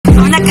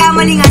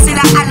nagkamali nga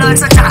sila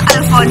Alonzo at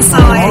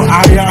Alfonzo eh.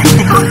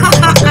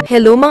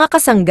 Hello mga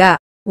kasangga!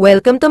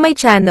 Welcome to my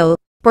channel,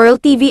 Pearl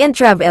TV and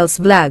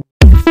Travels Vlog.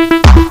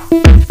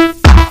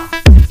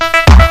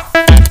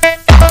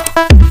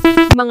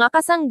 Mga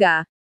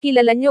kasangga,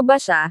 kilala nyo ba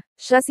siya?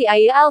 Siya si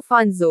Ayah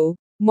Alfonzo,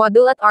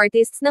 model at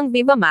artist ng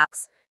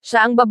Vivamax.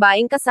 Siya ang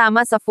babaeng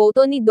kasama sa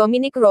photo ni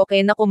Dominic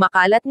Roque na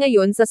kumakalat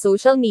ngayon sa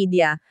social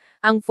media.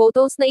 Ang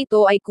photos na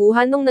ito ay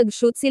kuha nung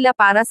nag-shoot sila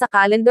para sa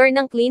calendar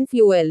ng Clean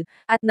Fuel,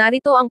 at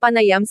narito ang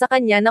panayam sa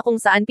kanya na kung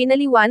saan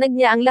pinaliwanag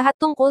niya ang lahat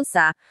tungkol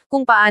sa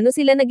kung paano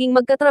sila naging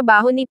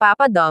magkatrabaho ni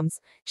Papa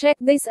Doms.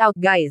 Check this out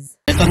guys.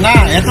 Eto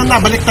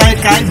na, balik tayo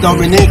kay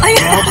Dominic.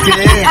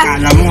 Okay,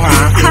 akala mo ha.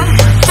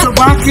 So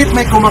bakit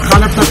may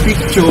kumakalat na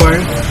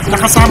picture na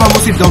kasama mo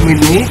si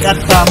Dominic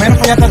at mayroon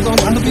pa yata doon,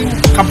 ano ba yung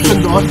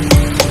caption doon?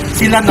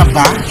 Sila na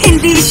ba?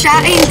 Hindi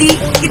siya, hindi.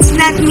 It's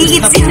not me,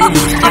 it's you.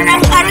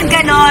 Parang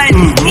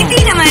ganon. Hindi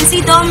naman,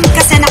 si Dom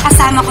kasi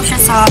nakasama ko siya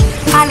sa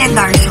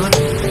calendar shoot.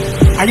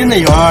 Ayun na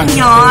yun.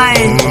 Yun.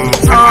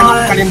 So,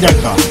 anong calendar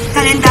to?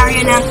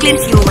 Kalendaryo ng Clean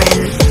Fuel.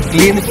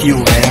 Clean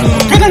Fuel.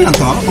 Kailan lang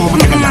to? Kung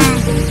matagal lang?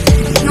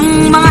 Nung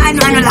mga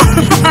ano-ano lang.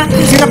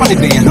 Sila pa ni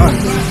Bea nun?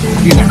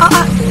 Yun na?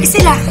 Oo,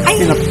 sila. Ay,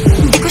 sila.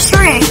 Hindi ko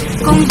sure eh.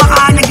 Kung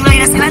baka nag-iwalay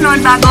na sila noon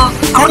bago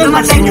ako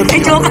dumating.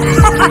 Eh, joke.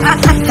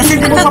 Kasi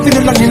hindi mo pa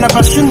pinulang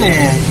nilabas yun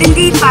eh.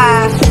 Hindi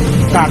pa.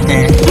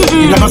 Dati?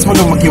 Nilabas mo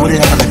nung maghiwalay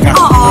na talaga?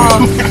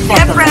 Oo.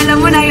 Siyempre, alam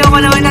mo na, ayoko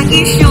naman ng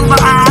issue.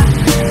 Baka,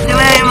 di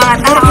ba na yung mga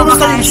tao. Pero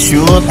kamusta yung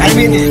shoot? I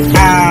mean,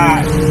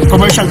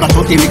 commercial ba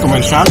to? TV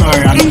commercial? Or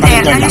ano? Hindi,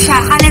 ano siya?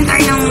 Calendar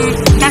ng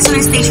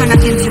gasoline station na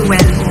Clean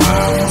Fuel.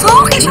 So,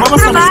 okay siya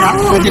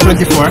katrabaho.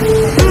 2024?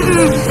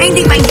 Ay,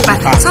 hindi pa.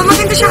 So,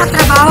 maganda siya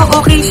katrabaho.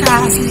 Okay siya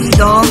si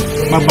Dom.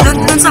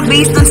 Doon sa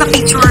base, doon sa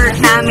picture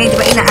namin, di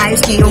ba, inaayos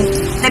niya yung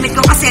damit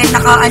ko kasi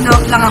naka-ano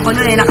lang ako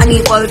noon eh,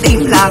 naka-nipple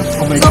tape lang.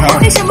 So,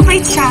 okay siya,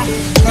 mabait siya.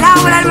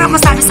 Wala naman ako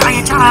masabi sa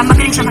kanya, tsaka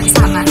magaling siya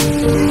makisama.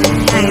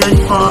 Ayun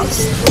po.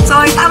 So,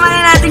 tama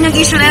na natin yung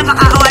issue na yun,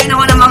 baka awayin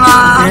ako ng mga...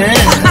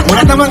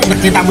 Wala naman,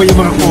 nakita mo yung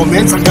mga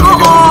comments, ang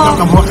ganda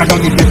nakamuha ka daw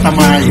ni Beta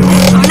Mayo.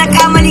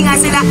 Nagkamali nga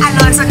sila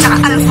Alonzo at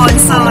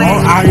Alfonzo eh.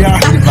 Ayah,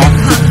 diba?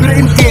 Pero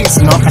in case,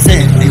 no,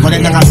 kasi wala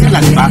na nga sila,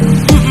 diba?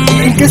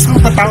 In case kung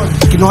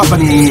kinuha ba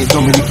ni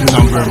Dominic yung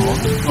number mo?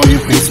 O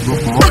yung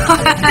Facebook mo?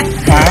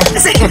 Ha?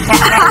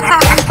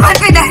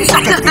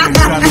 Confidential.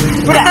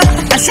 Pero,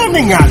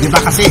 assuming nga, diba?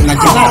 Kasi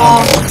nandiyan na,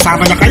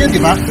 kasama na kayo,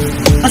 diba?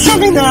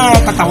 Assuming na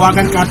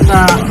tatawagan ka at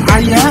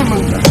Ayah,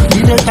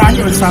 mag-dinner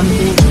tayo or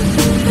something.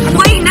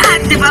 Why not,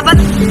 diba? But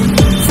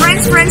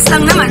friends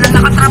lang naman, nung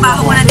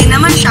nakatrabaho ko na din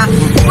naman siya.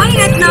 Why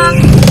not na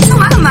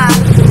sumama?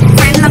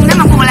 Friend lang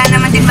naman, kung wala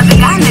naman din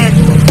magagalit.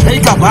 Eh,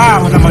 ikaw ba?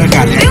 Wala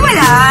magagalit? Eh,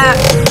 wala.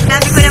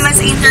 Sabi ko naman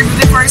sa interview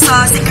before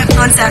sa sikat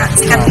noon, sa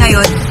sikat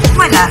ngayon,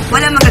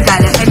 wala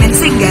magagalit. I mean,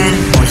 single.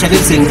 Oh, siya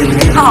din single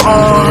ngayon. Oo,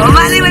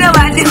 malay mo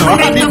naman. Diba?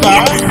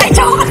 Ay,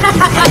 joke.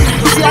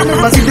 Si ano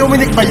ba? Si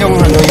Dominic ba yung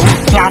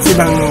klase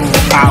ng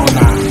tao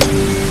na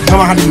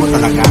mamahalin mo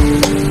talaga?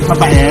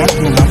 Mabait?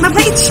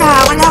 Mabait siya.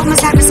 Wala akong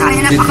masabi sa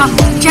kanya.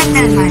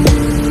 Napaka-gentleman.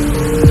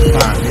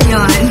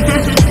 Yun.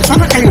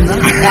 Sana kayo na.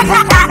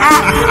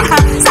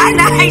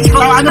 Sana, ay joke.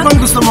 So, ano bang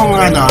gusto mong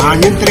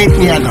yung trait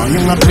ni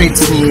yung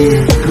traits ni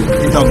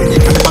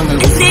Dominic? Ano bang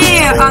nagustuhan?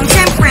 Hindi,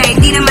 syempre,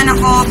 hindi naman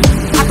ako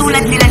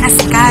katulad nila na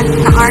sikat,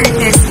 na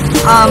artist,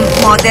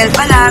 model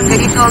pa lang,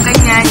 ganito,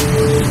 ganyan.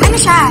 Ano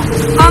siya,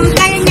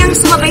 kaya niyang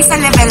sumabay sa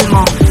level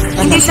mo.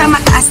 Hindi siya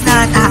mataas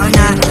na tao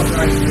na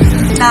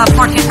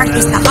portrait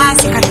artista ka,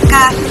 sikat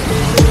ka,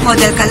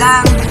 model ka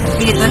lang,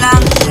 ganito lang.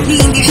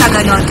 Hindi siya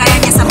ganon. Kaya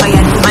niya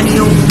sabayan kung ano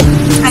yung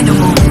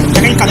mo.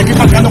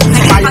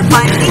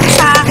 Nakipag-banding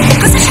siya.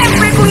 Kasi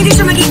syempre, kung hindi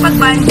siya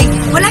magipag-banding,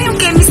 wala yung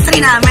chemistry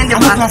namin, di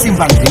ba? Ano klaseng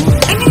banding?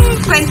 I mean,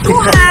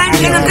 kwentuhan,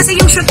 gano'n. Kasi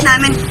yung shoot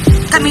namin,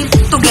 kami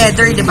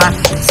together, di ba?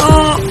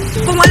 So,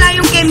 kung wala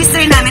yung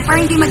chemistry namin,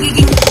 parang hindi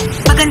magiging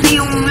maganda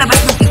yung labas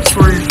ng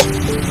picture.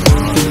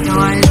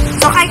 Yun.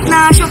 So, kahit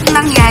na shoot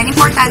lang yan,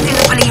 importante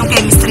na pala yung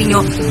chemistry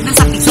nyo dun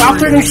sa picture. So,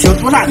 after ng shoot,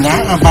 wala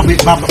na?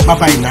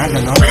 Babay na,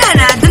 gano'n? Wala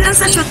na. Dun lang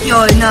sa shoot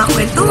yun, na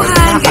kwentuhan,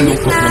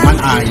 nakakalungkot naman,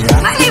 Ayah.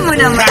 Malay mo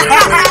naman.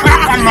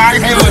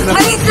 Malay mo naman.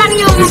 Malit lang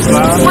yung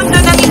mundo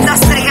ng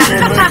industry.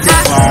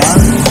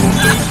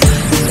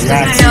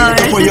 Ayan,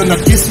 ito po yung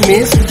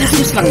na-chismis.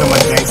 Chismis lang naman,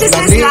 guys.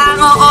 Chismis lang,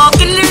 oo.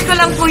 Clear ko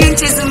lang po yung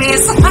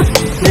chismis.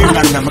 Clear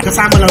lang na.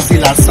 Magkasama lang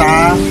sila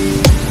sa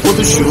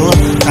photoshoot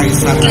na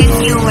isang Clean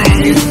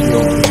Fuel.